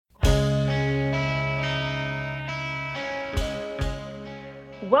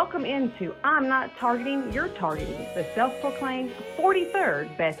welcome into I'm Not Targeting, You're Targeting, the self-proclaimed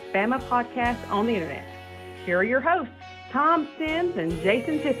 43rd best Bama podcast on the internet. Here are your hosts, Tom Sims and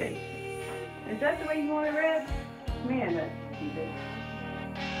Jason Tiffin. Is that the way you want it read? Man, that's stupid.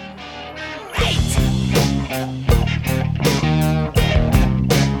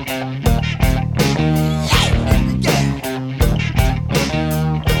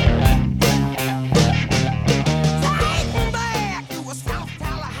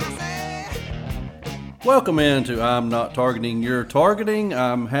 Welcome into I'm Not Targeting, You're Targeting.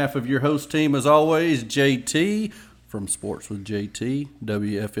 I'm half of your host team as always, JT from Sports with JT,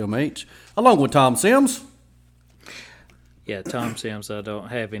 WFMH, along with Tom Sims. Yeah, Tom Sims. I don't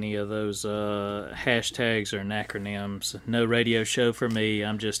have any of those hashtags or acronyms. No radio show for me.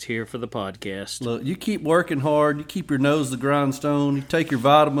 I'm just here for the podcast. Look, you keep working hard. You keep your nose to the grindstone. You take your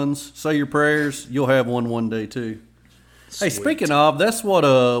vitamins, say your prayers. You'll have one day too. Sweet. Hey, speaking of, that's what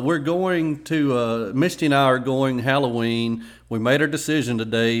we're going to. Misty and I are going Halloween. We made our decision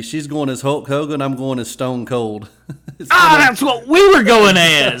today. She's going as Hulk Hogan. I'm going as Stone Cold. That's what we were going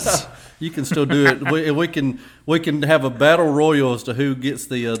as. You can still do it. We can have a battle royal as to who gets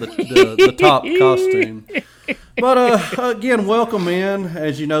the top costume. But again, welcome in.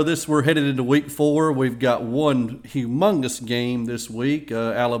 As you know, we're headed into week 4. We've got one humongous game this week.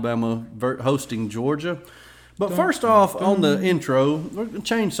 Alabama hosting Georgia. But first off, on the intro, we're going to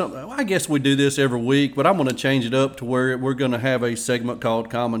change something. I guess we do this every week, but I'm going to change it up to where we're going to have a segment called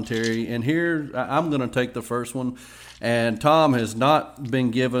Commentary. And here, I'm going to take the first one. And Tom has not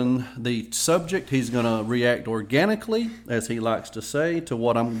been given the subject. He's going to react organically, as he likes to say, to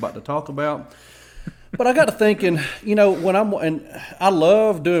what I'm about to talk about. But I got to thinking, and I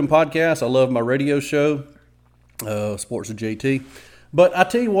love doing podcasts. I love my radio show, Sports with JT. But I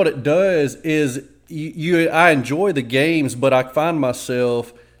tell you what it does is I enjoy the games, but I find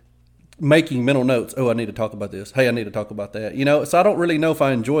myself making mental notes. Oh, I need to talk about this. Hey, I need to talk about that. So I don't really know if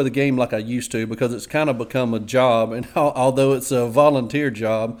I enjoy the game like I used to because it's kind of become a job. And although it's a volunteer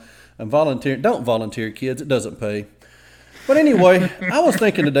job, don't volunteer, kids. It doesn't pay. But anyway, I was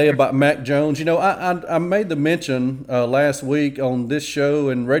thinking today about Mac Jones. I made the mention last week on this show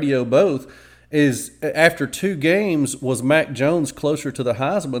and radio both. Is after 2 games, was Mac Jones closer to the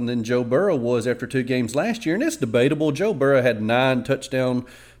Heisman than Joe Burrow was after 2 games last year? And it's debatable. Joe Burrow had 9 touchdown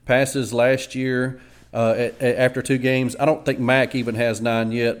passes last year after 2 games. I don't think Mac even has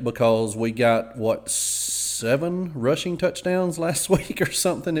 9 yet because we got, 7 rushing touchdowns last week or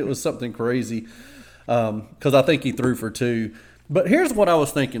something? It was something crazy because I think he threw for 2. But here's what I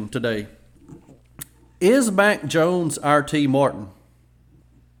was thinking today. Is Mac Jones our T. Martin?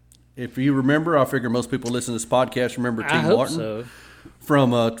 If you remember, I figure most people listening to this podcast remember T. Martin so.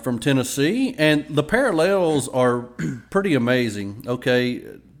 from Tennessee. And the parallels are pretty amazing, okay?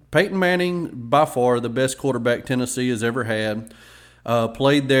 Peyton Manning, by far the best quarterback Tennessee has ever had.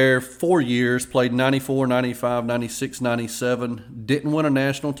 Played there 4 years, played 94, 95, 96, 97. Didn't win a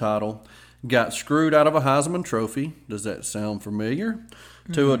national title. Got screwed out of a Heisman Trophy. Does that sound familiar?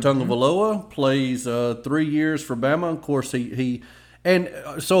 Tua Tagovailoa plays 3 years for Bama. Of course, he and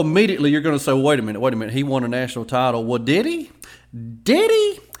so immediately you're going to say, wait a minute. He won a national title. Well, did he? Did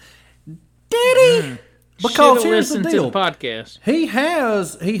he? Because here's the deal. To the podcast. He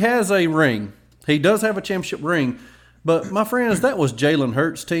has a ring. He does have a championship ring. But, my friends, that was Jalen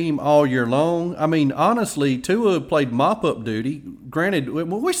Hurts' team all year long. I mean, honestly, Tua played mop-up duty. Granted, when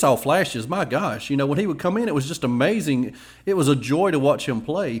we saw flashes, my gosh, when he would come in, it was just amazing. It was a joy to watch him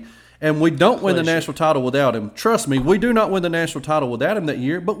play. And we don't win the national title without him. Trust me, we do not win the national title without him that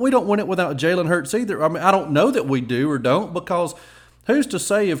year, but we don't win it without Jalen Hurts either. I mean, I don't know that we do or don't because who's to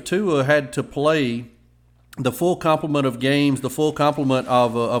say if Tua had to play the full complement of games, the full complement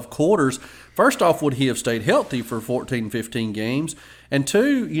of quarters, first off, would he have stayed healthy for 14, 15 games? And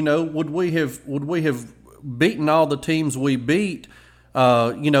 2, would we have beaten all the teams we beat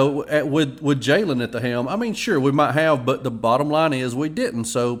with Jalen at the helm? I mean, sure, we might have, but the bottom line is we didn't.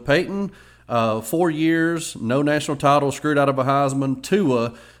 So Peyton, 4 years, no national title, screwed out of a Heisman.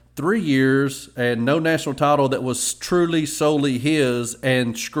 Tua, 3 years and no national title that was truly solely his,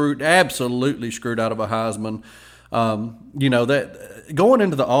 and absolutely screwed out of a Heisman. That going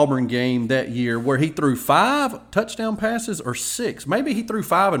into the Auburn game that year where he threw 5 touchdown passes or 6, maybe he threw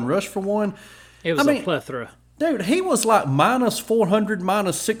 5 and rushed for 1. It was a plethora. Dude, he was like minus 400,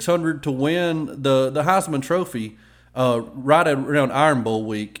 minus 600 to win the Heisman Trophy right around Iron Bowl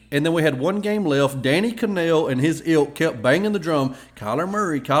week. And then we had 1 game left. Danny Cannell and his ilk kept banging the drum. Kyler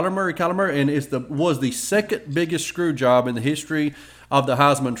Murray. And it was the second biggest screw job in the history of the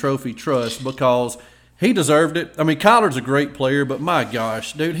Heisman Trophy Trust because He deserved it. I mean, Kyler's a great player, but my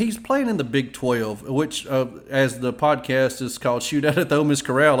gosh, dude, he's playing in the Big 12, which, as the podcast is called Shootout at the Ole Miss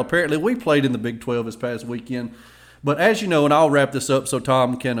Corral, apparently we played in the Big 12 this past weekend. But as you know, and I'll wrap this up so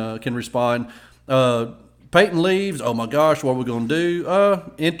Tom can respond, Peyton leaves. Oh, my gosh, what are we going to do?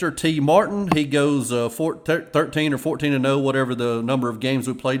 Enter T. Martin. He goes 13 or 14-0, whatever the number of games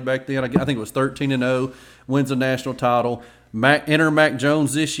we played back then. I think it was 13-0, wins the national title. Enter Mac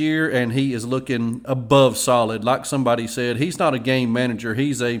Jones this year, and he is looking above solid. Like somebody said, he's not a game manager.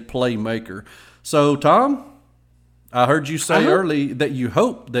 He's a playmaker. So, Tom, I heard you say early that you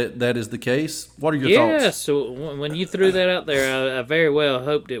hope that is the case. What are your thoughts? Yeah, so when you threw that out there, I very well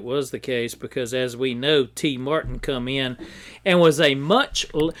hoped it was the case because, as we know, T. Martin come in and was a much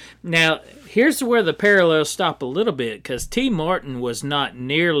 – now, here's where the parallels stop a little bit because T. Martin was not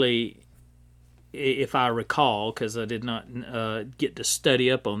nearly – if I recall, because I did not get to study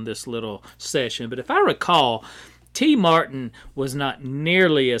up on this little session, but if I recall, T. Martin was not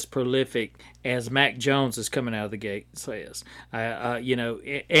nearly as prolific as Mac Jones is coming out of the gate says.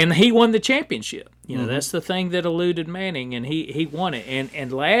 And he won the championship. That's the thing that eluded Manning, and he won it.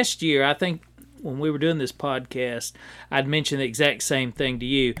 And last year, I think when we were doing this podcast, I'd mentioned the exact same thing to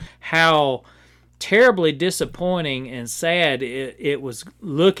you, how terribly disappointing and sad it was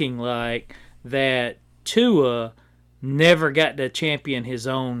looking like that Tua never got to champion his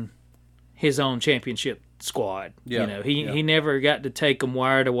own championship squad. Yeah. He never got to take them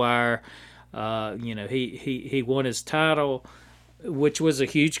wire to wire. He won his title, which was a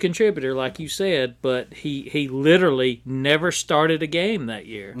huge contributor, like you said, but he literally never started a game that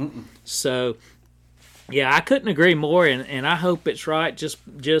year. Mm-mm. So, yeah, I couldn't agree more, and I hope it's right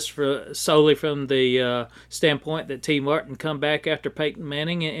just for solely from the standpoint that T. Martin come back after Peyton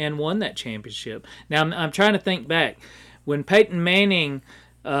Manning and won that championship. Now, I'm trying to think back. When Peyton Manning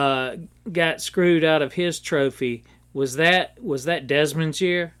got screwed out of his trophy, was that Desmond's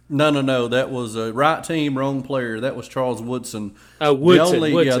year? No. That was a right team, wrong player. That was Charles Woodson. Oh,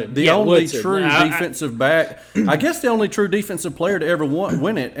 Woodson. The only true defensive back. I guess the only true defensive player to ever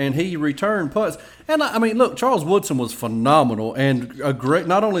win it, and he returned punts. And I mean, look, Charles Woodson was phenomenal and a great.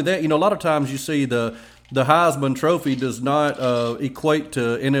 Not only that, a lot of times you see the Heisman Trophy does not equate to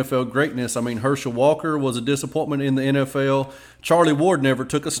NFL greatness. I mean, Herschel Walker was a disappointment in the NFL. Charlie Ward never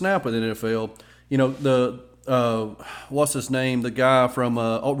took a snap in the NFL. What's his name? The guy from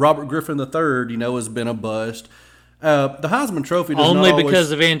Robert Griffin III, has been a bust. The Heisman Trophy does only not always,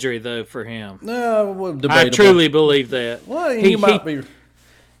 because of injury, though, for him. Well, debatable. I truly believe that. Well, he might be.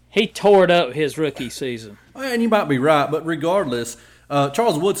 He tore it up his rookie season. And you might be right, but regardless,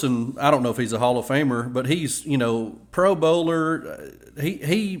 Charles Woodson, I don't know if he's a Hall of Famer, but he's Pro Bowler.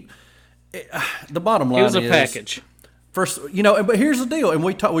 The bottom line is he was a package. First, but here's the deal, and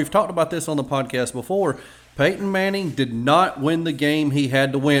we've talked about this on the podcast before. Peyton Manning did not win the game he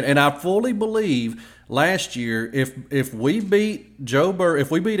had to win, and I fully believe last year if we beat Joe Burrow,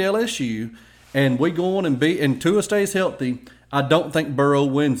 if we beat LSU, and we go on and Tua stays healthy, I don't think Burrow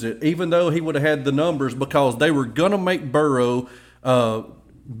wins it, even though he would have had the numbers because they were gonna make Burrow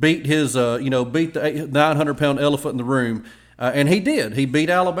beat his beat the 900-pound elephant in the room. And he did. He beat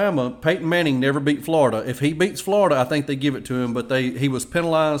Alabama. Peyton Manning never beat Florida. If he beats Florida, I think they give it to him. But he was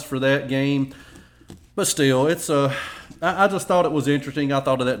penalized for that game. But still, it's I just thought it was interesting. I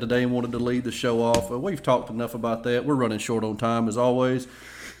thought of that today and wanted to lead the show off. We've talked enough about that. We're running short on time as always.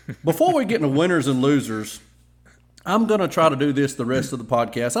 Before we get into winners and losers, I'm going to try to do this the rest of the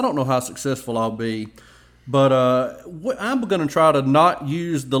podcast. I don't know how successful I'll be, but I'm going to try to not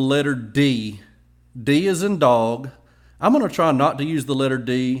use the letter D. D as in dog. I'm going to try not to use the letter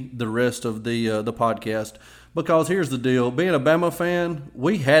D the rest of the podcast because here's the deal. Being a Bama fan,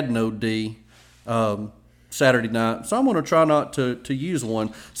 we had no D Saturday night, so I'm going to try not to use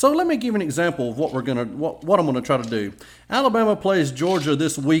one. So let me give an example of what I'm going to try to do. Alabama plays Georgia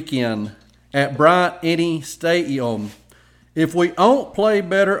this weekend at Bryant-Denny Stadium. If we don't play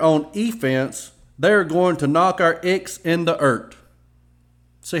better on defense, they're going to knock our X in the earth.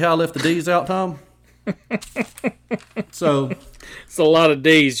 See how I left the D's out, Tom? So it's a lot of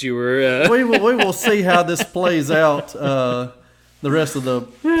D's you were. We will see how this plays out the rest of the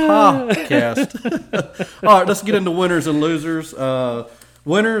podcast. All right, let's get into winners and losers.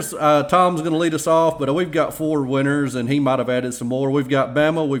 Winners, Tom's going to lead us off, but we've got 4 winners, and he might have added some more. We've got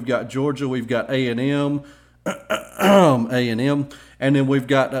Bama, we've got Georgia, we've got A&M, and then we've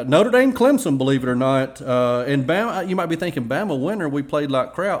got Notre Dame, Clemson, believe it or not. And Bama, you might be thinking, Bama winner, we played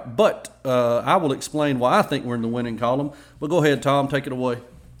like crap, but I will explain why I think we're in the winning column. But go ahead, Tom, take it away.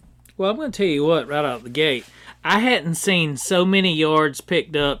 Well, I'm going to tell you what, right out the gate. I hadn't seen so many yards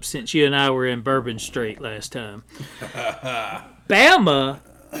picked up since you and I were in Bourbon Street last time. Bama,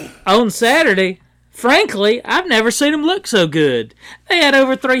 on Saturday, frankly, I've never seen them look so good. They had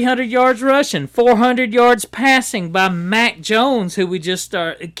over 300 yards rushing, 400 yards passing by Mac Jones, who we just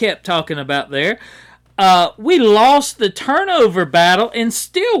kept talking about there. We lost the turnover battle and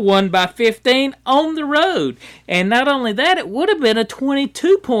still won by 15 on the road. And not only that, it would have been a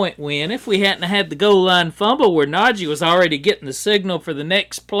 22-point win if we hadn't had the goal line fumble where Najee was already getting the signal for the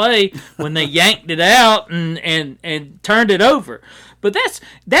next play when they yanked it out and turned it over. But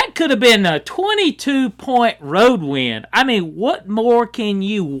that could have been a 22-point road win. I mean, what more can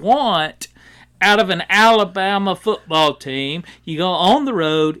you want out of an Alabama football team? You go on the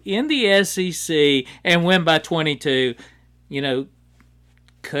road in the SEC and win by 22.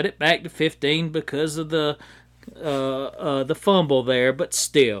 Cut it back to 15 because of the fumble there, but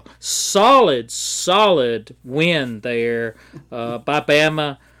still solid win there by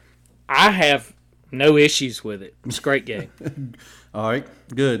Bama. I have no issues with it. It's a great game. All right,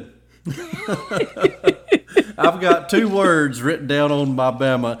 good. I've got 2 words written down on my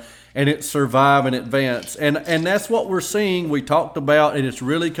Bama, and it's survive and advance. And that's what we're seeing. We talked about, and it's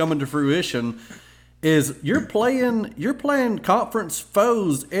really coming to fruition, is you're playing conference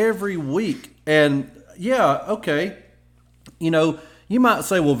foes every week. And, yeah, okay, you might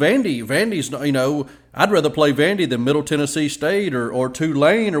say, well, Vandy's not, I'd rather play Vandy than Middle Tennessee State or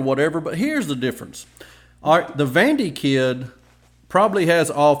Tulane or whatever. But here's the difference. All right, the Vandy kid probably has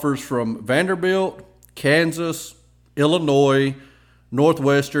offers from Vanderbilt, Kansas, Illinois,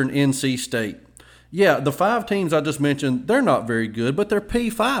 Northwestern, NC State. Yeah, the 5 teams I just mentioned, they're not very good, but they're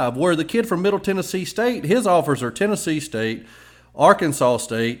P5, where the kid from Middle Tennessee State, his offers are Tennessee State, Arkansas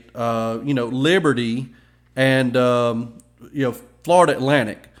State, Liberty, and, Florida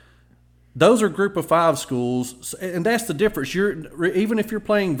Atlantic. Those are group of 5 schools, and that's the difference. Even if you're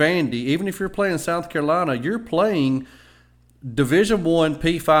playing Vandy, even if you're playing South Carolina, you're playing Division I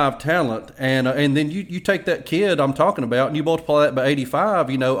P5 talent, and then you take that kid I'm talking about and you multiply that by 85.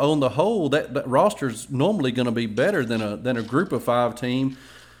 On the whole, that roster's normally going to be better than a group of 5 team.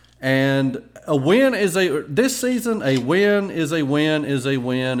 And this season a win is a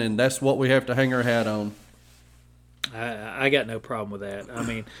win, and that's what we have to hang our hat on. I got no problem with that. I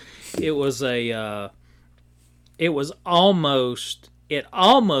mean, it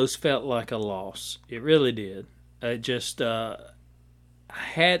almost felt like a loss. It really did.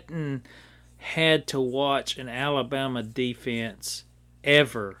 Hadn't had to watch an Alabama defense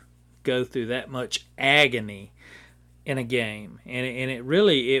ever go through that much agony in a game, and it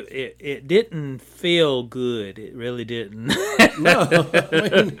really it didn't feel good. It really didn't. No,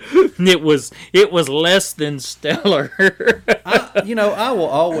 it was less than stellar. I will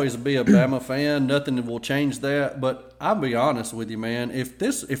always be a Bama fan. Nothing will change that. But I'll be honest with you, man. If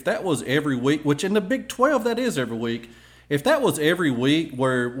that was every week, which in the Big 12 that is every week, if that was every week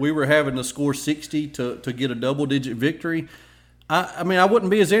where we were having to score 60 to get a double-digit victory, I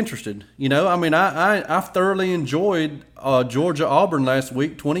wouldn't be as interested. I thoroughly enjoyed Georgia-Auburn last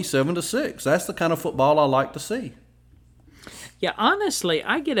week, 27-6. That's the kind of football I like to see. Yeah, honestly,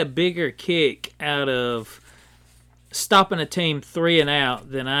 I get a bigger kick out of stopping a team 3 and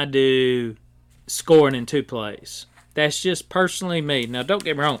out than I do scoring in 2 plays. That's just personally me. Now, don't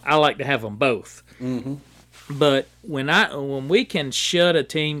get me wrong. I like to have them both. Mm-hmm. But when we can shut a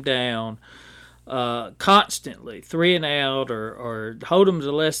team down constantly, 3 and out, or hold them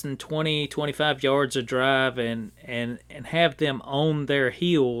to less than 20, 25 yards a drive and have them on their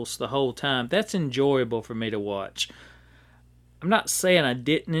heels the whole time, that's enjoyable for me to watch. I'm not saying I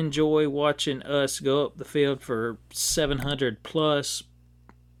didn't enjoy watching us go up the field for 700 plus,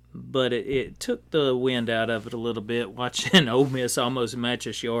 but it took the wind out of it a little bit watching Ole Miss almost match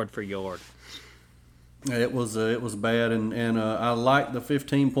us yard for yard. It was bad, and I liked the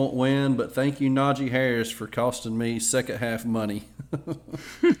 15-point win, but thank you, Najee Harris, for costing me second half money.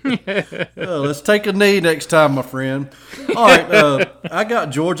 Let's take a knee next time, my friend. All right, I got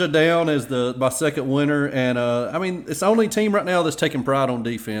Georgia down as my second winner, and it's the only team right now that's taking pride on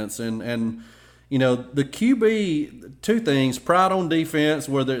defense, and the QB, 2 things: pride on defense,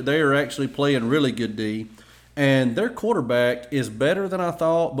 where they are actually playing really good D. And their quarterback is better than I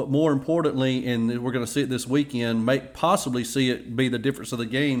thought, but more importantly, and we're going to see it this weekend, possibly see it be the difference of the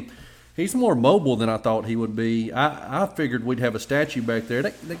game, he's more mobile than I thought he would be. I figured we'd have a statue back there.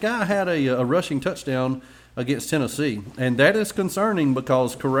 The guy had a rushing touchdown against Tennessee, and that is concerning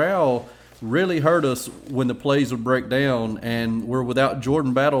because Corral really hurt us when the plays would break down, and we're without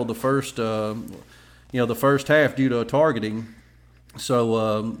Jordan Battle the first half due to a targeting.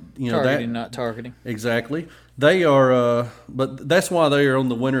 So targeting, not targeting. Exactly. They are, but that's why they are on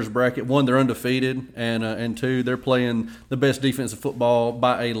the winners bracket. One, they're undefeated, and two, they're playing the best defensive football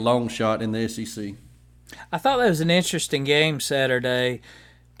by a long shot in the SEC. I thought that was an interesting game Saturday,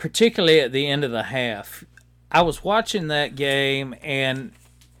 particularly at the end of the half. I was watching that game, and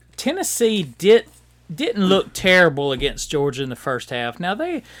Tennessee didn't look terrible against Georgia in the first half. Now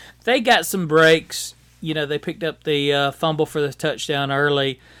they got some breaks. They picked up the fumble for the touchdown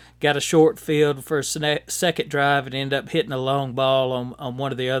early, got a short field for a second drive, and ended up hitting a long ball on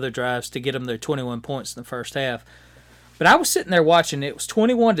one of the other drives to get them their 21 points in the first half. But I was sitting there watching. It was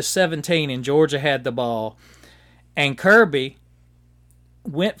 21-17, and Georgia had the ball. And Kirby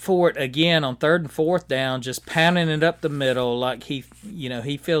went for it again on 3rd and 4th down, just pounding it up the middle like he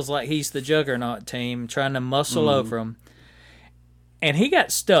feels like he's the juggernaut team, trying to muscle over them. And he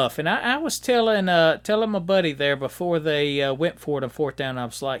got stuff. And I was telling my buddy there before they went for it on 4th down, I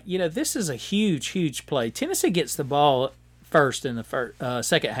was like, this is a huge, huge play. Tennessee gets the ball first in the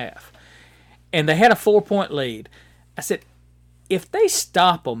second half. And they had a 4-point lead. I said, if they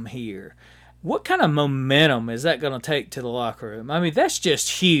stop them here, what kind of momentum is that going to take to the locker room? I mean, that's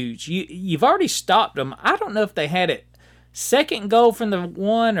just huge. You've already stopped them. I don't know if they had it second goal from the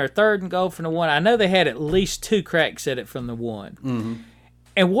one or third and goal from the one. I know they had at least 2 cracks at it from the one. Mm-hmm.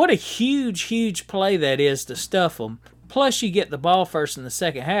 And what a huge, huge play that is to stuff them. Plus, you get the ball first in the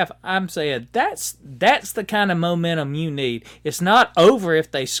second half. I'm saying that's the kind of momentum you need. It's not over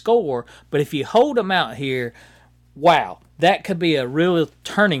if they score, but if you hold them out here, wow, that could be a real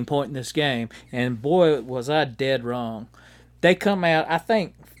turning point in this game. And boy, was I dead wrong. They come out, I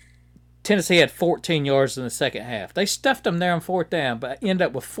think Tennessee had 14 yards in the second half. They stuffed them there on 4th down, but ended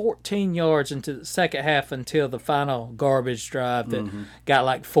up with 14 yards into the second half until the final garbage drive that got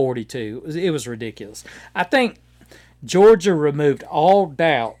like 42. It was ridiculous. I think Georgia removed all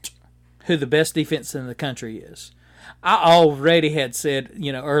doubt who the best defense in the country is. I already had said,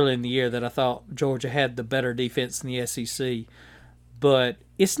 early in the year that I thought Georgia had the better defense in the SEC, but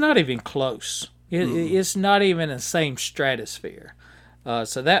it's not even close. It's not even in the same stratosphere.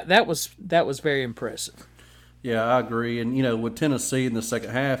 So that was very impressive. Yeah, I agree. And, with Tennessee in the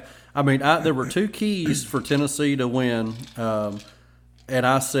second half, I mean, there were 2 keys for Tennessee to win. And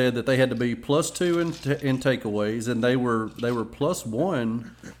I said that they had to be +2 in takeaways, and they were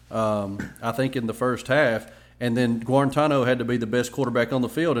 +1, I think, in the first half. And then Guarantano had to be the best quarterback on the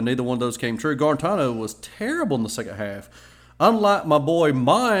field, and neither one of those came true. Guarantano was terrible in the second half. Unlike my boy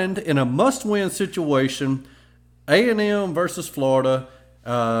Mind, in a must-win situation, A&M versus Florida,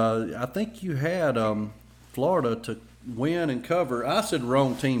 I think you had Florida to win and cover. I said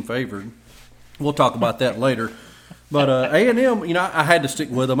wrong team favored. We'll talk about that later. But A&M, I had to stick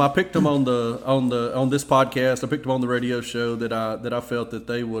with them. I picked them on this podcast. I picked them on the radio show that I felt that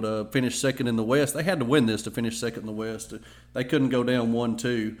they would finish second in the West. They had to win this to finish second in the West. They couldn't go down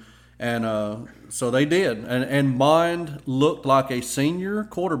 1-2, and so they did. And Mind looked like a senior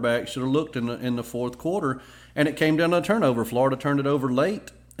quarterback should have looked in the fourth quarter, and it came down to a turnover. Florida turned it over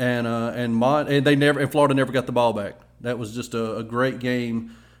late, and Florida never got the ball back. That was just a great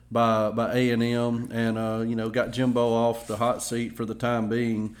game by A&M, and got Jimbo off the hot seat for the time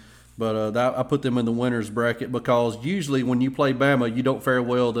being. But I put them in the winners bracket because usually when you play Bama, you don't fare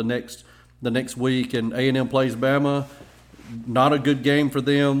well the next week, and A&M plays Bama, not a good game for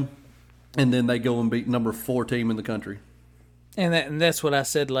them, and then they go and beat number 4 team in the country. And that's what I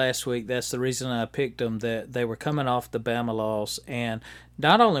said last week. That's the reason I picked them, that they were coming off the Bama loss. And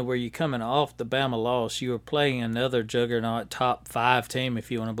not only were you coming off the Bama loss, you were playing another juggernaut top 5 team,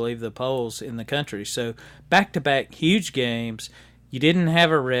 if you want to believe the polls, in the country. So back-to-back huge games. You didn't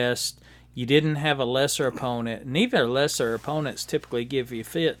have a rest. You didn't have a lesser opponent. And even lesser opponents typically give you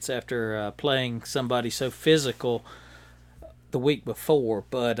fits after playing somebody so physical the week before.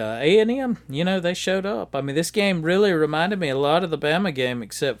 But A&M, they showed up. I mean, this game really reminded me a lot of the Bama game,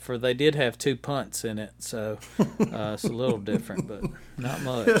 except for they did have 2 punts in it, so it's a little different, but not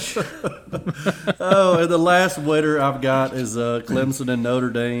much. And the last winner I've got is Clemson and Notre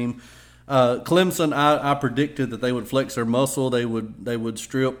Dame. Clemson, I predicted that they would flex their muscle. They would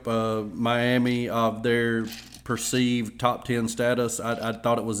strip Miami of their perceived top 10 status. I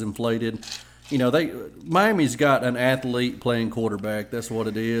thought it was inflated. Miami's got an athlete playing quarterback. That's what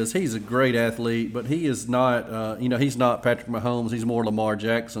it is. He's a great athlete, but he is not. He's not Patrick Mahomes. He's more Lamar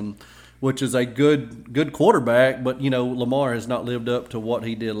Jackson, which is a good quarterback. But Lamar has not lived up to what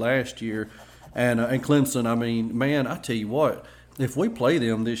he did last year. And Clemson, I mean, man, I tell you what, if we play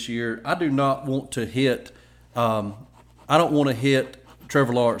them this year, I do not want to hit. I don't want to hit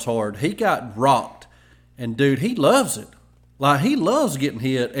Trevor Lawrence hard. He got rocked, and dude, he loves it. Like, he loves getting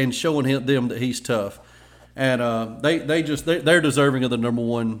hit and showing them that he's tough. And they're deserving of the number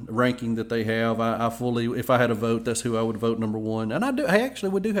one ranking that they have. I fully, if I had a vote, that's who I would vote number one. And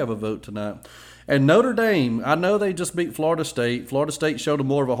we do have a vote tonight. And Notre Dame, I know they just beat Florida State. Florida State showed them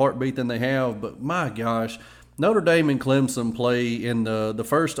more of a heartbeat than they have, but my gosh, Notre Dame and Clemson play in the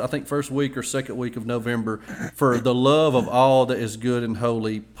first week or second week of November. For the love of all that is good and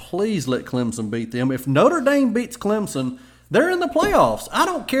holy, please let Clemson beat them. If Notre Dame beats Clemson, they're in the playoffs. I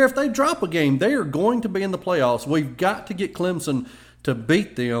don't care if they drop a game. They are going to be in the playoffs. We've got to get Clemson to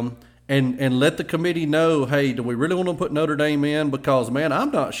beat them and let the committee know, hey, do we really want to put Notre Dame in? Because, man,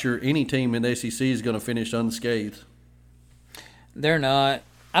 I'm not sure any team in the SEC is going to finish unscathed. They're not.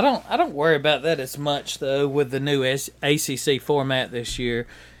 I don't worry about that as much, though, with the new ACC format this year.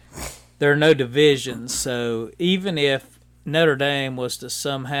 There are no divisions, so even if Notre Dame was to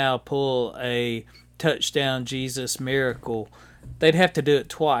somehow pull a touchdown Jesus miracle, they'd have to do it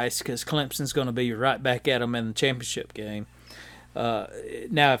twice because Clemson's going to be right back at them in the championship game.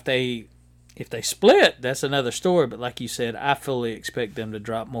 Now, if they split, that's another story. But like you said, I fully expect them to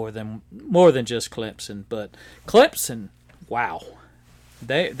drop more than just Clemson. But Clemson, wow,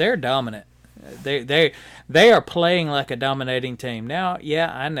 they're dominant. They are playing like a dominating team. Now,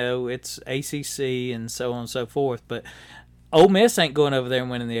 yeah, I know it's ACC and so on and so forth, but Ole Miss ain't going over there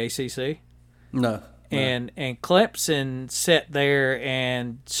and winning the ACC. No. And Clemson sat there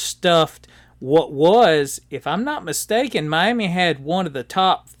and stuffed what was, if I'm not mistaken, Miami had one of the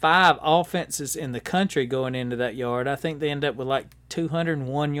top 5 offenses in the country going into that yard. I think they ended up with like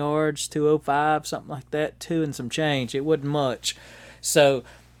 201 yards, 205, something like that, 2 and some change. It wasn't much. So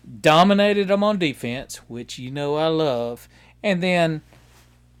dominated them on defense, which you know I love. And then,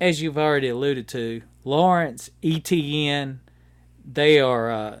 as you've already alluded to, Lawrence, ETN,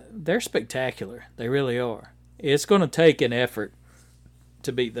 they're spectacular. They really are. It's going to take an effort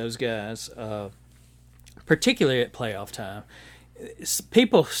to beat those guys, particularly at playoff time.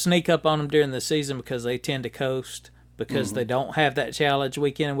 People sneak up on them during the season because they tend to coast because they don't have that challenge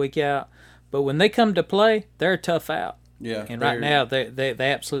week in and week out. But when they come to play, they're a tough out. Yeah, and right now they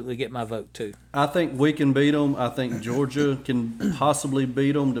absolutely get my vote too. I think we can beat them. I think Georgia can possibly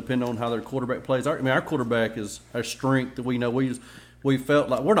beat them, depending on how their quarterback plays. Our quarterback is our strength. We know we felt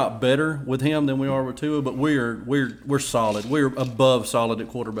like we're not better with him than we are with Tua, but we're solid. We're above solid at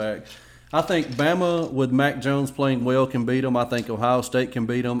quarterback. I think Bama with Mac Jones playing well can beat them. I think Ohio State can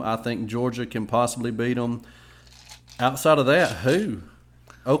beat them. I think Georgia can possibly beat them. Outside of that, who?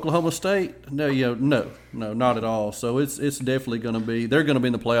 Oklahoma State? No, not at all. So it's definitely going to be – they're going to be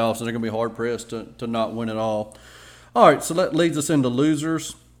in the playoffs, and they're going to be hard-pressed to not win at all. All right, so that leads us into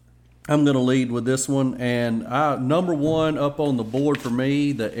losers. I'm going to lead with this one. And number one up on the board for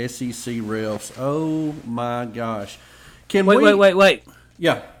me, the SEC refs. Oh, my gosh. Wait.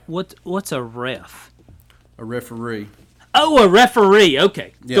 Yeah. What's a ref? A referee. Oh, a referee.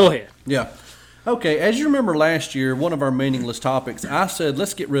 Okay, yeah. Go ahead. Yeah. Okay, as you remember last year, one of our meaningless topics, I said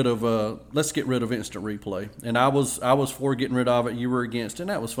let's get rid of instant replay, and I was for getting rid of it. You were against, and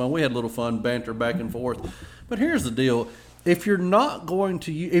that was fun. We had a little fun banter back and forth. But here's the deal: if you're not going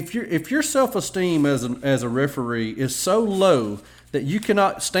to, if your self-esteem as a referee is so low that you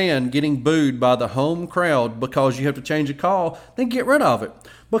cannot stand getting booed by the home crowd because you have to change a call, then get rid of it.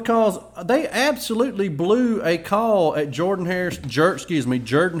 Because they absolutely blew a call at Jordan Hare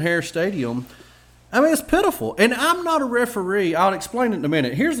Stadium. I mean, it's pitiful. And I'm not a referee. I'll explain it in a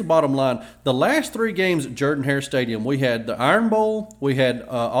minute. Here's the bottom line. The last 3 games at Jordan Hare Stadium, we had the Iron Bowl, we had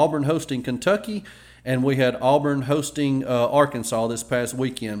Auburn hosting Kentucky, and we had Auburn hosting Arkansas this past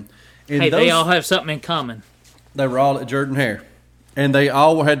weekend. And they all have something in common. They were all at Jordan Hare. And they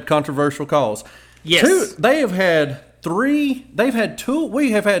all had controversial calls. Yes. The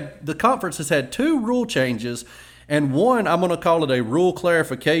conference has had 2 rule changes, and one, I'm going to call it a rule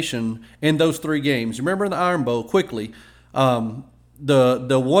clarification in those 3 games. Remember in the Iron Bowl, quickly,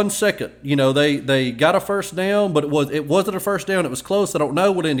 the 1 second, they got a first down, but it wasn't a first down. It was close. I don't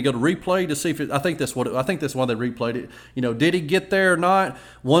know. We didn't go to replay to see if I think that's why they replayed it. Did he get there or not?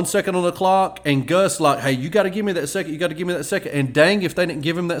 1 second on the clock, and Gus hey, you got to give me that second. You got to give me that second. And dang, if they didn't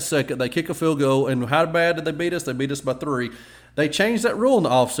give him that second, they kick a field goal. And how bad did they beat us? They beat us by 3. They changed that rule in the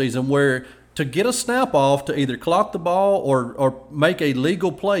offseason where to get a snap off to either clock the ball or make a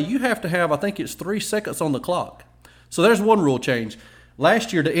legal play, you have to have, I think it's 3 seconds on the clock. So there's one rule change.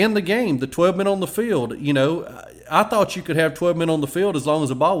 Last year, to end the game, the 12 men on the field, I thought you could have 12 men on the field as long as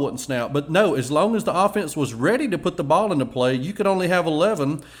the ball wasn't snapped. But no, as long as the offense was ready to put the ball into play, you could only have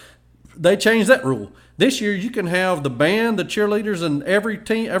 11. They changed that rule. This year, you can have the band, the cheerleaders, and every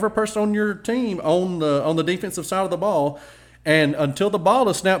person on your team on the defensive side of the ball. And until the ball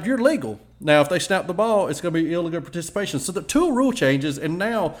is snapped, you're legal. Now, if they snap the ball, it's going to be illegal participation. So the two rule changes, and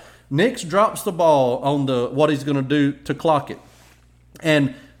now Nix drops the ball on what he's going to do to clock it.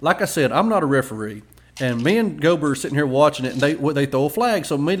 And like I said, I'm not a referee. And me and Gober are sitting here watching it, and they throw a flag.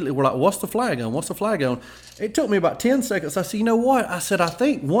 So immediately we're like, what's the flag on? What's the flag on? It took me about 10 seconds. I said, you know what? I said, I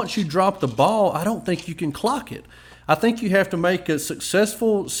think once you drop the ball, I don't think you can clock it. I think you have to make a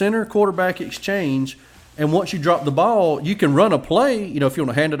successful center quarterback exchange. And once you drop the ball, you can run a play, if you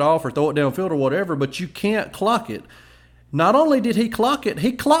want to hand it off or throw it downfield or whatever, but you can't clock it. Not only did he clock it,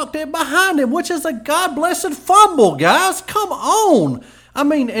 he clocked it behind him, which is a God-blessed fumble, guys. Come on. I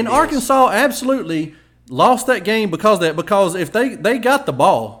mean, and Arkansas absolutely lost that game because of that. Because if they got the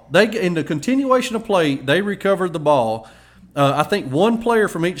ball, in the continuation of play, they recovered the ball. I think one player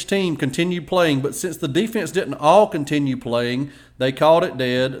from each team continued playing, but since the defense didn't all continue playing, they called it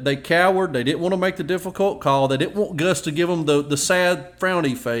dead. They cowered. They didn't want to make the difficult call. They didn't want Gus to give them the sad,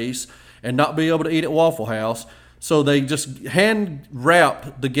 frowny face and not be able to eat at Waffle House. So they just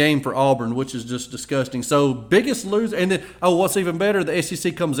hand-wrapped the game for Auburn, which is just disgusting. So biggest loser. And then, what's even better, the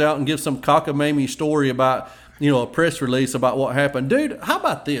SEC comes out and gives some cockamamie story about, a press release about what happened. Dude, how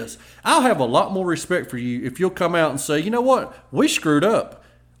about this? I'll have a lot more respect for you if you'll come out and say, you know what? We screwed up.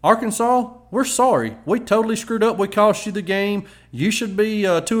 Arkansas, we're sorry. We totally screwed up. We cost you the game. You should be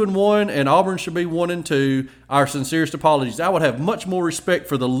 2-1, and Auburn should be 1-2. Our sincerest apologies. I would have much more respect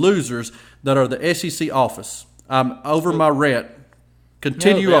for the losers that are the SEC office. I'm over my rant.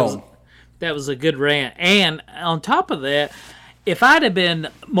 Continue on. That was a good rant. And on top of that, if I'd have been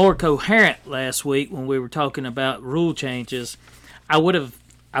more coherent last week when we were talking about rule changes, I would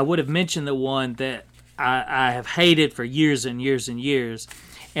have mentioned the one that I have hated for years and years and years,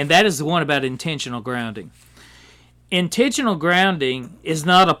 and that is the one about intentional grounding. Intentional grounding is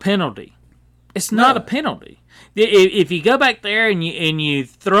not a penalty. It's not a penalty. If you go back there and you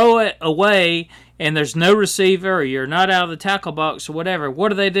throw it away and there's no receiver or you're not out of the tackle box or whatever, what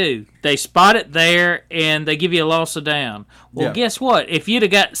do? They spot it there and they give you a loss of down. Well, Guess what? If you'd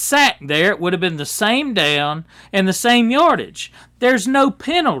have got sacked there, it would have been the same down and the same yardage. There's no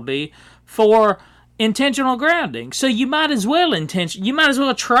penalty for intentional grounding. So you might as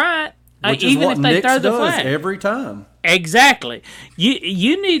well try it. Which even is what if they Nix throw the does flag every time. Exactly.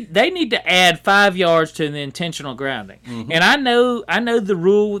 They need to add 5 yards to the intentional grounding. Mm-hmm. And I know the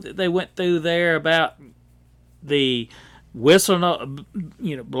rule that they went through there about the whistle,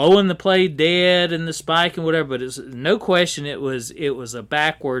 blowing the play dead and the spike and whatever. But it's no question it was a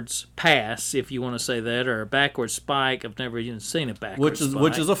backwards pass, if you want to say that, or a backwards spike. I've never even seen a backwards spike.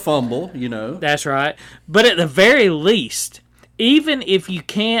 Which is a fumble, That's right. But at the very least, even if you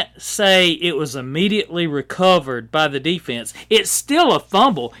can't say it was immediately recovered by the defense, it's still a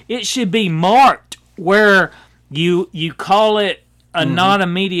fumble. It should be marked where you call it a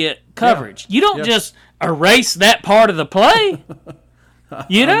non-immediate coverage. You don't just erase that part of the play.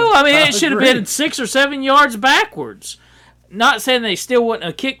 It should have been 6 or 7 yards backwards. Not saying they still wouldn't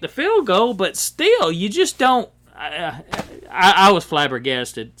have kicked the field goal, but still, you just don't. I was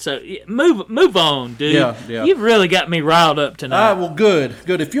flabbergasted. So move on, dude. Yeah. You've really got me riled up tonight. All right, well, good.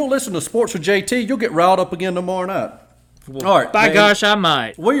 If you'll listen to Sports with JT, you'll get riled up again tomorrow night. All right, by gosh, I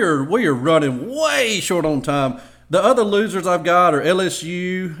might. We are running way short on time. The other losers I've got are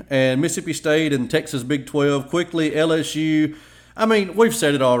LSU and Mississippi State and Texas Big 12. Quickly, LSU. We've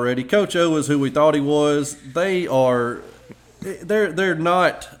said it already. Coach O is who we thought he was. They're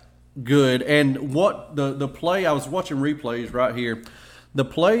not good. And what the play, I was watching replays right here, the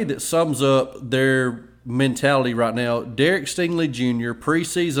play that sums up their mentality right now, Derek Stingley Jr.,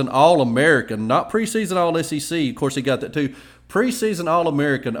 preseason All-American, not preseason All-SEC, of course he got that too, preseason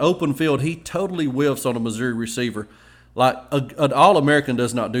All-American, open field, he totally whiffs on a Missouri receiver. Like, an All-American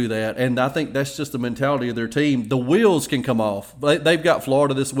does not do that, and I think that's just the mentality of their team. The wheels can come off. They've got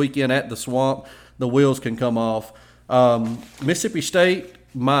Florida this weekend at the Swamp. The wheels can come off. Mississippi State,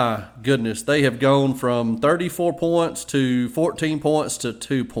 my goodness, they have gone from 34 points to 14 points to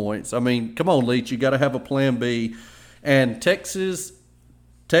 2 points. Come on, Leach, you got to have a plan B. And Texas,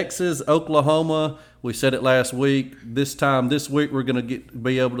 Oklahoma, we said it last week. This week, we're going to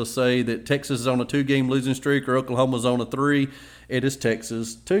be able to say that Texas is on a 2-game losing streak or Oklahoma's on a 3. It is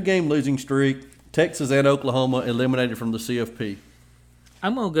Texas. 2-game losing streak. Texas and Oklahoma eliminated from the CFP.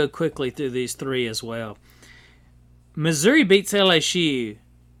 I'm going to go quickly through these 3 as well. Missouri beats LSU.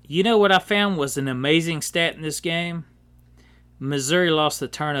 You know what I found was an amazing stat in this game? Missouri lost the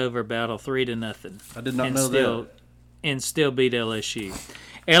turnover battle 3-0. I did not know that. And still beat LSU.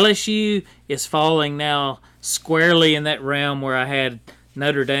 LSU is falling now squarely in that realm where I had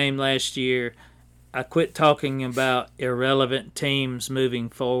Notre Dame last year. I quit talking about irrelevant teams moving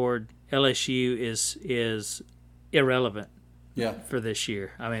forward. LSU is irrelevant. Yeah. For this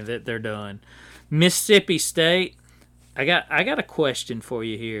year. I mean, they're done. Mississippi State. I got a question for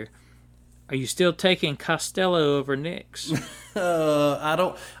you here. Are you still taking Costello over Nix?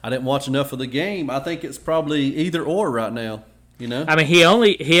 I didn't watch enough of the game. I think it's probably either or right now. You know. I mean, he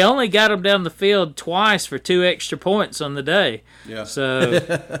only got him down the field twice for 2 extra points on the day. Yeah. So,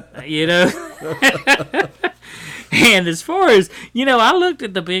 And as far as I looked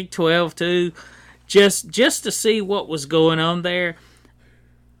at the Big 12 too, just to see what was going on there.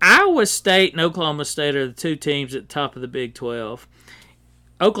 Iowa State and Oklahoma State are the 2 teams at the top of the Big 12.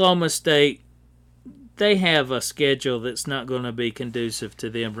 Oklahoma State, they have a schedule that's not going to be conducive to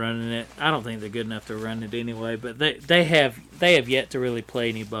them running it. I don't think they're good enough to run it anyway, but they have yet to really play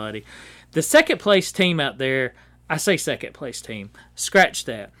anybody. The second place team out there, I say second place team, scratch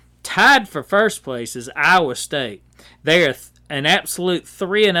that. Tied for first place is Iowa State. They are an absolute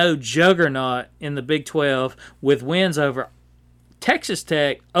 3-0 juggernaut in the Big 12 with wins over Texas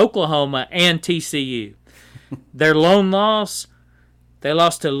Tech, Oklahoma, and TCU. Their lone loss, they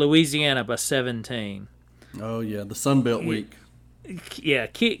lost to Louisiana by 17. Oh yeah, the Sun Belt week. Yeah,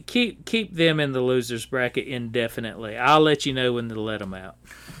 keep them in the losers bracket indefinitely. I'll let you know when to let them out.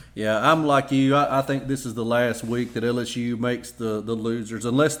 Yeah, I'm like you. I think this is the last week that LSU makes the losers,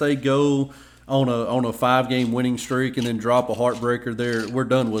 unless they go on a 5-game winning streak and then drop a heartbreaker. We're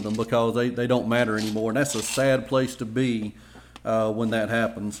done with them because they don't matter anymore, and that's a sad place to be when that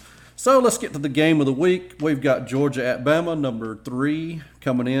happens. So let's get to the game of the week. We've got Georgia at Bama, number 3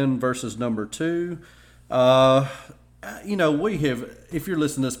 coming in versus number 2. We have, if you're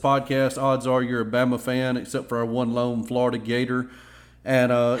listening to this podcast, odds are you're a Bama fan, except for our one lone Florida Gator.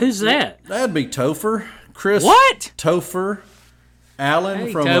 And who's that? That'd be Topher. Chris What? Topher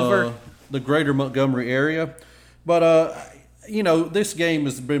Allen from the greater Montgomery area. But this game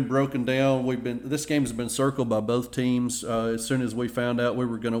has been broken down. This game has been circled by both teams. As soon as we found out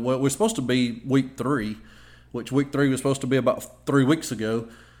we're supposed to be week 3, which week 3 was supposed to be about 3 weeks ago.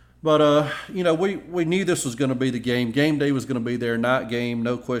 But we knew this was going to be the game. Game day was going to be there, night game,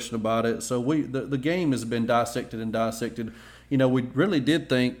 no question about it. So the game has been dissected and dissected. We really did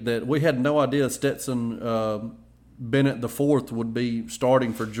think that we had no idea Stetson Bennett IV would be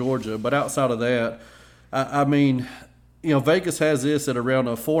starting for Georgia. But outside of that, I mean, Vegas has this at around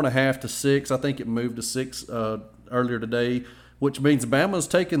a 4.5 to 6. I think it moved to 6 earlier today, which means Bama's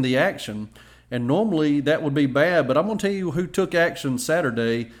taking the action. And normally that would be bad, but I'm going to tell you who took action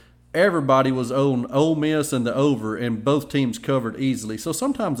Saturday. Everybody was on Ole Miss and the over, and both teams covered easily. So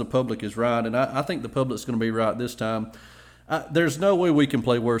sometimes the public is right, and I think the public's going to be right this time. There's no way we can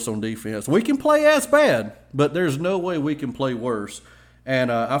play worse on defense. We can play as bad, but there's no way we can play worse.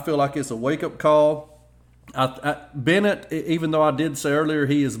 And I feel like it's a wake-up call. Bennett, even though I did say earlier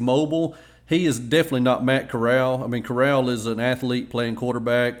he is mobile, he is definitely not Matt Corral. I mean, Corral is an athlete playing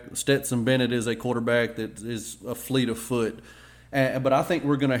quarterback. Stetson Bennett is a quarterback that is a fleet of foot. But I think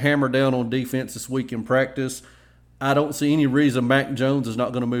we're going to hammer down on defense this week in practice. I don't see any reason Mac Jones is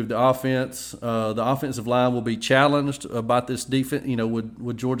not going to move the offense. The offensive line will be challenged about this defense,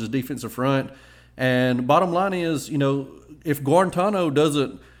 with Georgia's defensive front. And bottom line is, if Guarantano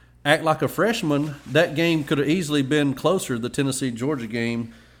doesn't act like a freshman, that game could have easily been closer, the Tennessee-Georgia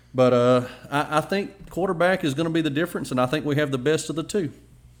game. But I think quarterback is going to be the difference, and I think we have the best of the two.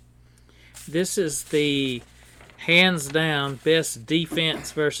 This is the hands-down best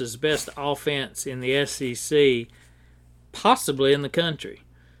defense versus best offense in the SEC, possibly in the country.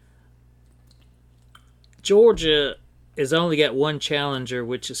 Georgia has only got one challenger,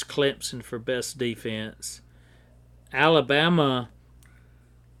 which is Clemson for best defense. Alabama,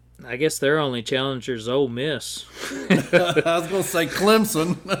 I guess their only challenger is Ole Miss. I was going to say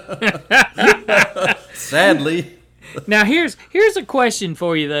Clemson. Sadly. Now, here's a question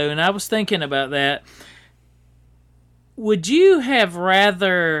for you, though, and I was thinking about that. Would you have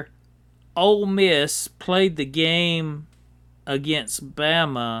rather Ole Miss played the game against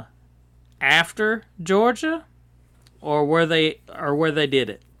Bama after Georgia, or where they did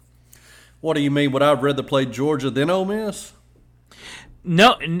it? What do you mean? Would I have rather play Georgia than Ole Miss?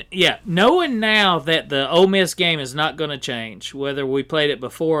 No, yeah. Knowing now that the Ole Miss game is not going to change, whether we played it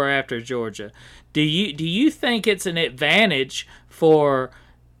before or after Georgia, do you think it's an advantage for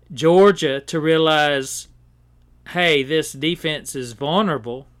Georgia to realize, hey, this defense is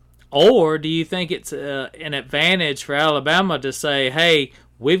vulnerable, or do you think it's an advantage for Alabama to say, hey,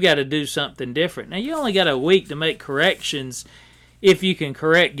 we've got to do something different? Now, you only got a week to make corrections. If you can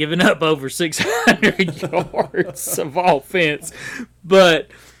correct giving up over 600 yards of offense. But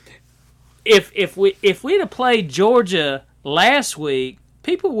if we'd have played Georgia last week,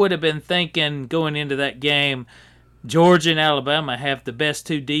 people would have been thinking going into that game, Georgia and Alabama have the best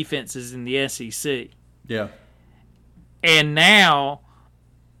two defenses in the SEC. Yeah. And now,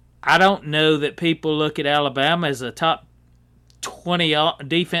 I don't know that people look at Alabama as a top 20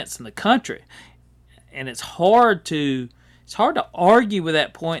 defense in the country. And it's hard to argue with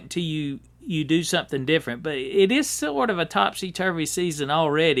that point until you do something different. But it is sort of a topsy-turvy season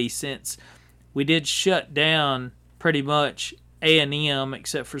already, since we did shut down pretty much A&M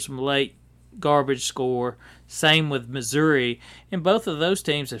except for some late garbage score. Same with Missouri. And both of those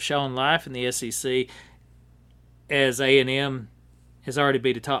teams have shown life in the SEC, as A&M has already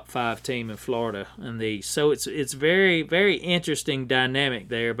beat a top 5 team in Florida in these. So it's very, very interesting dynamic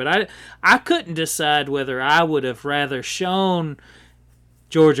there. But I couldn't decide whether I would have rather shown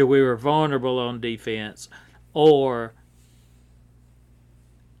Georgia we were vulnerable on defense, or,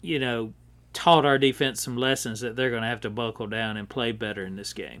 taught our defense some lessons that they're going to have to buckle down and play better in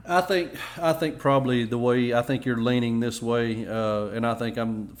this game. I think probably the way I think you're leaning this way, and I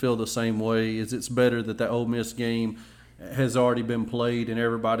think feel the same way, is it's better that Ole Miss game has already been played and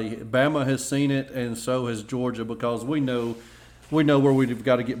Bama has seen it, and so has Georgia, because we know where we've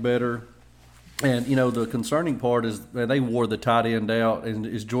got to get better. And the concerning part is they wore the tight end out, and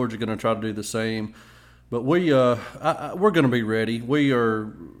is Georgia going to try to do the same? But we're going to be ready. We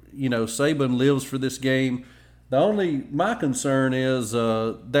are. Saban lives for this game. My concern is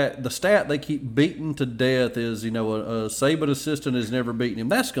that the stat they keep beating to death is, a Saban assistant has never beaten him.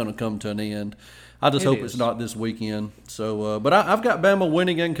 That's going to come to an end. I just hope it's not this weekend. So, but I've got Bama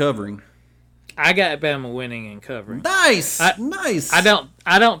winning and covering. I got Bama winning and covering. Nice.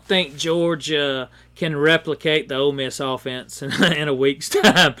 I don't think Georgia can replicate the Ole Miss offense in a week's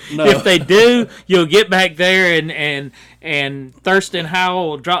time. No. If they do, you'll get back there and Thurston Howell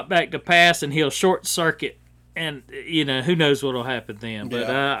will drop back to pass and he'll short circuit, and who knows what'll happen then. But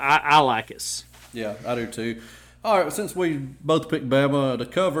I like us. Yeah, I do too. All right, since we both picked Bama to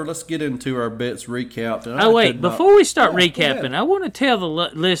cover, let's get into our bets recap. Before we start recapping, I want to tell the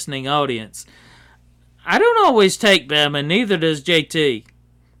listening audience, I don't always take Bama, neither does JT.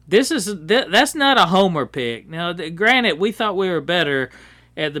 That's not a homer pick. Now, granted, we thought we were better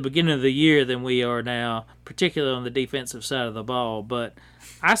at the beginning of the year than we are now, particularly on the defensive side of the ball, but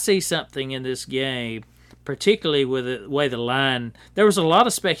I see something in this game, particularly with the way the line – there was a lot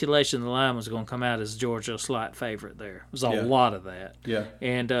of speculation the line was going to come out as Georgia a slight favorite there. There was a lot of that. Yeah.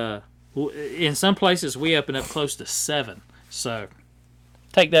 And in some places, we opened up close to 7. So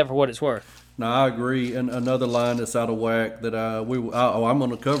take that for what it's worth. No, I agree. And another line that's out of whack that I'm going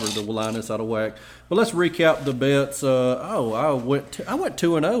to cover the line that's out of whack. But let's recap the bets. I went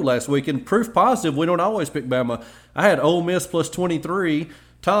 2-0 last week, and proof positive we don't always pick Bama. I had Ole Miss plus 23.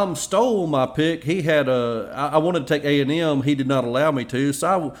 Tom stole my pick. He had I wanted to take A&M. He did not allow me to,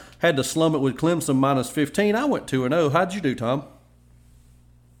 so I had to slum it with Clemson minus 15. I went 2-0. How'd you do, Tom?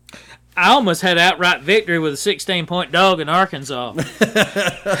 I almost had outright victory with a 16-point dog in Arkansas.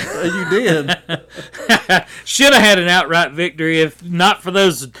 You did. Should have had an outright victory if not for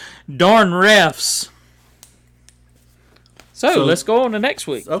those darn refs. So let's go on to next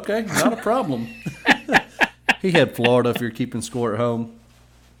week. Okay, not a problem. He had Florida if you're keeping score at home.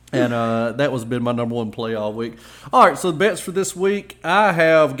 And that was been my number one play all week. All right, so the bets for this week, I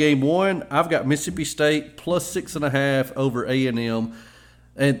have game 1. I've got Mississippi State plus 6.5 over A&M.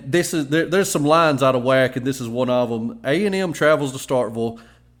 And this is there's some lines out of whack, and this is one of them. A&M travels to Starkville.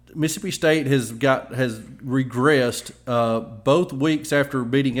 Mississippi State has regressed both weeks after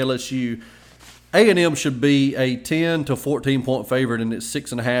beating LSU. A&M should be a 10 to 14 point favorite, and it's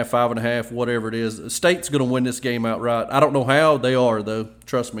 6.5, 5.5, whatever it is. State's going to win this game outright. I don't know how they are, though.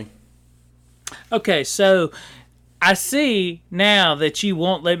 Trust me. Okay, so I see now that you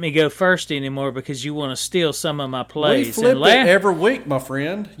won't let me go first anymore because you want to steal some of my plays. We flip it every week, my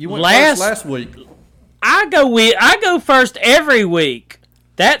friend. You went first last week. I go first every week.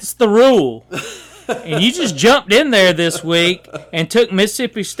 That's the rule. And you just jumped in there this week and took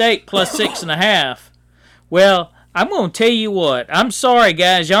Mississippi State plus 6.5. Well, I'm going to tell you what. I'm sorry,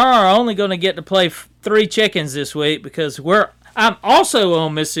 guys. Y'all are only going to get to play 3 chickens this week because I'm also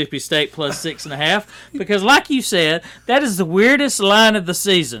on Mississippi State plus 6.5 because, like you said, that is the weirdest line of the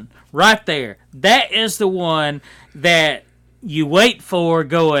season right there. That is the one that you wait for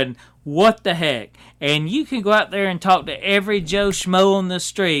going, what the heck? And you can go out there and talk to every Joe Schmo on the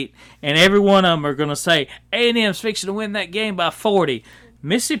street, and every one of them are going to say, A&M's fixing to win that game by 40.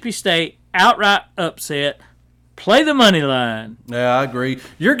 Mississippi State, outright upset, Play the money line. Yeah, I agree.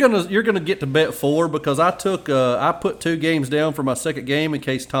 You're gonna get to bet 4 because I put 2 games down for my second game in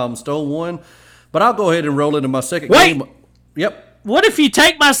case Tom stole one, but I'll go ahead and roll into my second game. Yep. What if you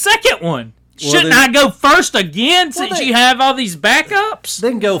take my second one? Shouldn't I go first again since you have all these backups?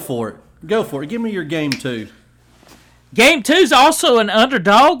 Then go for it. Go for it. Give me your game 2. Game 2's also an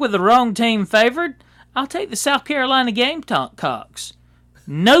underdog with the wrong team favored. I'll take the South Carolina Gamecocks.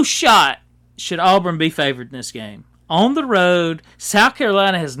 No shot should Auburn be favored in this game. On the road, South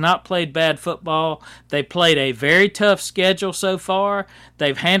Carolina has not played bad football. They played a very tough schedule so far.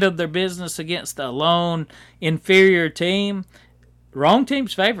 They've handled their business against a lone inferior team. Wrong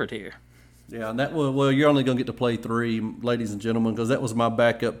team's favored here. Yeah, and you're only going to get to play 3, ladies and gentlemen, because that was my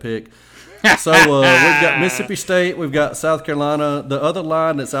backup pick. So we've got Mississippi State, we've got South Carolina. The other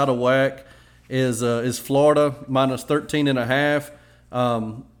line that's out of whack is Florida minus 13.5.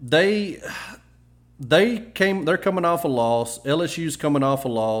 They're coming off a loss. LSU's coming off a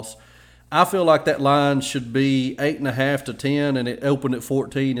loss. I feel like that line should be 8.5 to 10, and it opened at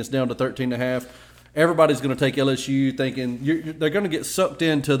 14. It's down to 13.5. Everybody's going to take LSU thinking they're going to get sucked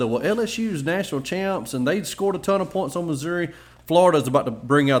into LSU's national champs, and they scored a ton of points on Missouri. Florida's about to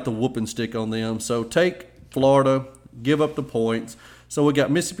bring out the whooping stick on them. So take Florida, give up the points. So we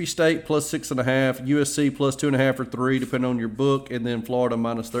got Mississippi State plus 6.5, USC plus 2.5 or 3, depending on your book, and then Florida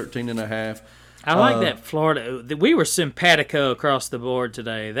minus 13.5. I like that Florida. We were simpatico across the board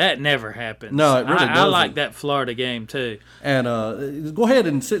today. That never happens. No, it really doesn't. I like that Florida game too. And go ahead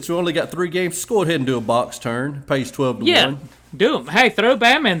and since we only got 3 games, just go ahead and do a box turn. Pays 12 to 1. Do them. Hey, throw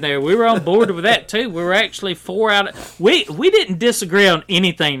Bama in there. We were on board with that too. We were actually 4 out of. We didn't disagree on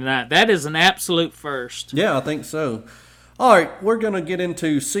anything tonight. That is an absolute first. Yeah, I think so. All right, we're going to get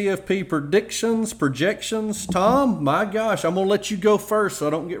into CFP projections. Tom, my gosh, I'm going to let you go first so I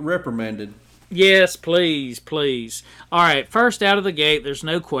don't get reprimanded. Yes, please. All right, first out of the gate, there's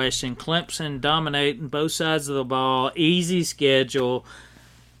no question. Clemson dominating both sides of the ball. Easy schedule.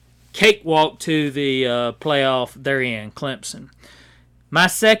 Cakewalk to the playoff they're in, Clemson. My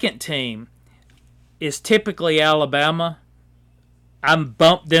second team is typically Alabama. I'm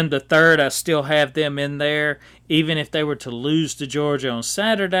bumped into third. I still have them in there. Even if they were to lose to Georgia on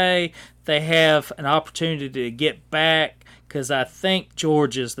Saturday, they have an opportunity to get back because I think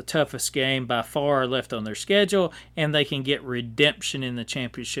Georgia is the toughest game by far left on their schedule, and they can get redemption in the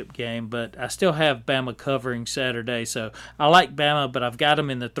championship game. But I still have Bama covering Saturday, so I like Bama, but I've got them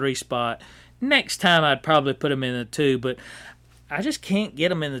in the 3 spot. Next time I'd probably put them in the 2, but I just can't get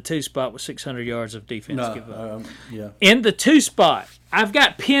them in the 2 spot with 600 yards of defense give up. In the 2 spot, I've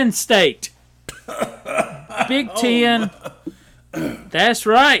got Penn State. Big Ten. That's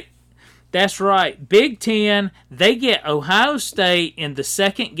right. Big Ten. They get Ohio State in the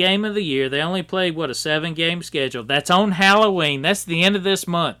second game of the year. They only played, a 7-game schedule. That's on Halloween. That's the end of this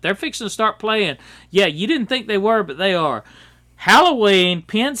month. They're fixing to start playing. Yeah, you didn't think they were, but they are. Halloween,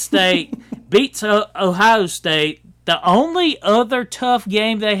 Penn State beats Ohio State. The only other tough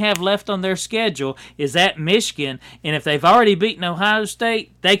game they have left on their schedule is at Michigan, and if they've already beaten Ohio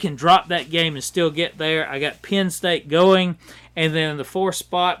State, they can drop that game and still get there. I got Penn State going, and then in the 4th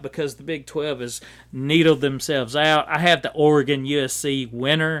spot, because the Big 12 has needled themselves out, I have the Oregon-USC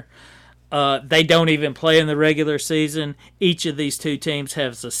winner. They don't even play in the regular season. Each of these 2 teams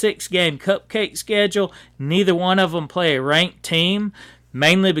has a 6-game cupcake schedule. Neither one of them play a ranked team,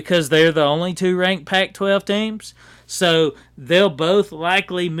 mainly because they're the only 2 ranked Pac-12 teams. So they'll both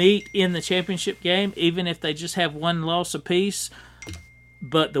likely meet in the championship game, even if they just have 1 loss apiece.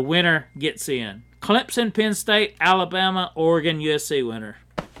 But the winner gets in. Clemson, Penn State, Alabama, Oregon, USC winner.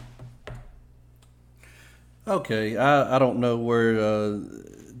 Okay, I don't know where.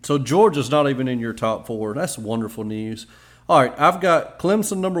 So Georgia's not even in your top 4. That's wonderful news. All right, I've got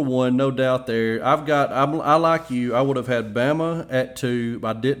Clemson number 1, no doubt there. I like you. I would have had Bama at 2.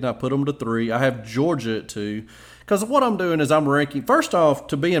 I didn't. I put them to 3. I have Georgia at 2. Because what I'm doing is I'm ranking. First off,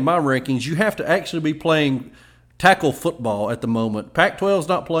 to be in my rankings, you have to actually be playing tackle football at the moment. Pac-12's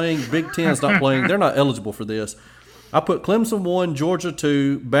not playing. Big Ten's not playing. They're not eligible for this. I put Clemson 1, Georgia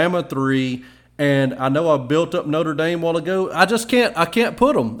 2, Bama 3, and I know I built up Notre Dame a while ago. I can't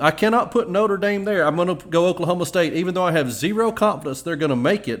put them. I cannot put Notre Dame there. I'm going to go Oklahoma State. Even though I have zero confidence they're going to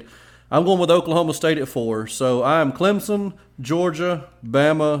make it, I'm going with Oklahoma State at 4. So I am Clemson, Georgia,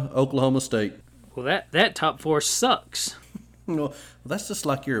 Bama, Oklahoma State. Well, that top 4 sucks. Well, that's just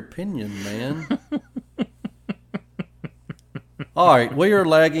like your opinion, man. All right, we are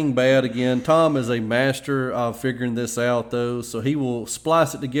lagging bad again. Tom is a master of figuring this out, though, so he will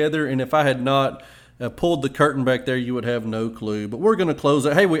splice it together. And if I had not pulled the curtain back there, you would have no clue. But we're going to close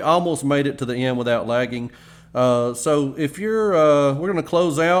it. Hey, we almost made it to the end without lagging. So if you're, we're going to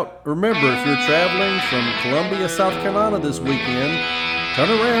close out. Remember, if you're traveling from Columbia, South Carolina this weekend, turn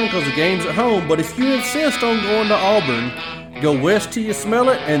around because the game's at home. But if you insist on going to Auburn, go west till you smell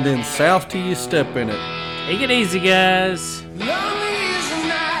it and then south till you step in it. Take it easy, guys. Lonely is the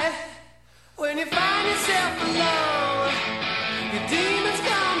night when you find yourself alone. Your demons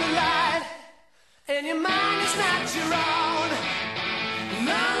come to light and your mind is not your own.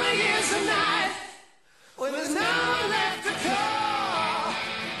 Lonely is the night when there's no one left to call.